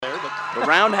The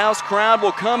Roundhouse crowd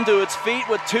will come to its feet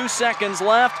with 2 seconds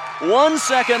left, 1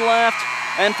 second left,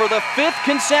 and for the 5th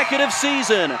consecutive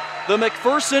season, the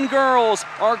McPherson girls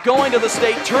are going to the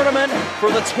state tournament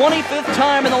for the 25th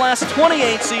time in the last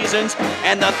 28 seasons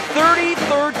and the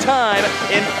 33rd time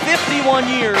in 51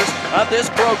 years of this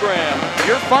program.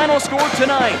 Your final score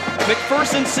tonight,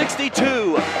 McPherson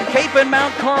 62, Cape and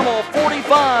Mount Carmel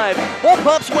 45.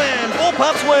 Bullpups win,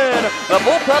 Bullpups win. The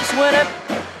Bullpups win it.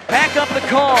 Pack up the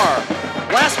car.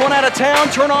 Last one out of town,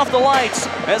 turn off the lights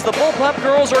as the Bullpup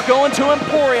girls are going to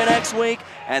Emporia next week,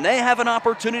 and they have an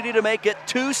opportunity to make it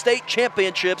 2 state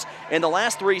championships in the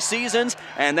last 3 seasons,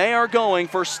 and they are going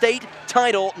for state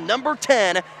title number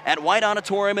 10 at White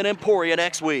Auditorium in Emporia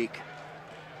next week.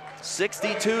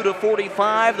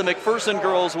 62-45, the McPherson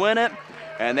girls win it,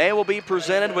 and they will be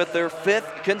presented with their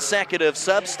 5th consecutive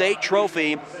sub-state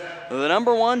trophy. The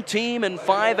number 1 team in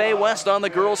 5A West on the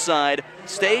girls' side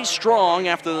stays strong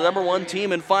after the number 1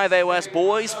 team in 5A West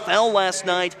boys fell last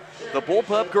night. The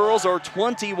Bullpup girls are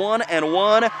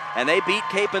 21-1, and they beat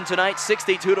Capen tonight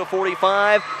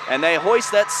 62-45, and they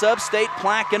hoist that sub-state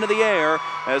plaque into the air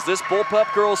as this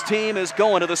Bullpup girls team is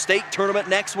going to the state tournament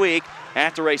next week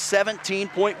after a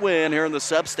 17-point win here in the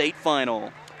sub-state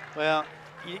final. Well,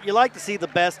 you like to see the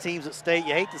best teams at state.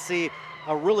 You hate to see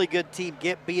a really good team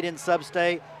get beat in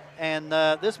sub-state. And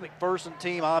this McPherson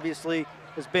team obviously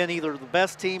has been either the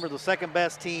best team or the second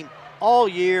best team all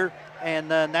year, and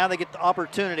now they get the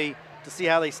opportunity to see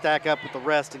how they stack up with the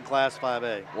rest in Class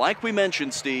 5A. Like we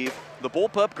mentioned, Steve, the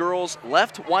Bullpup girls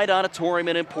left White Auditorium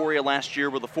in Emporia last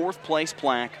year with a 4th place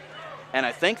plaque, and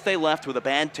I think they left with a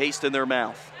bad taste in their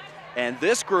mouth. And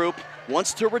this group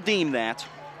wants to redeem that,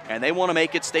 and they want to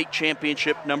make it state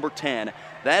championship number 10.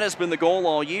 That has been the goal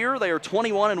all year. They are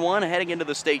 21-1 heading into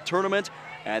the state tournament.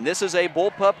 And this is a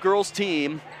Bullpup girls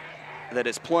team that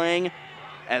is playing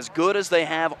as good as they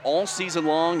have all season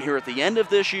long here at the end of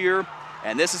this year.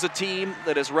 And this is a team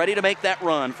that is ready to make that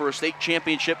run for a state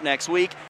championship next week.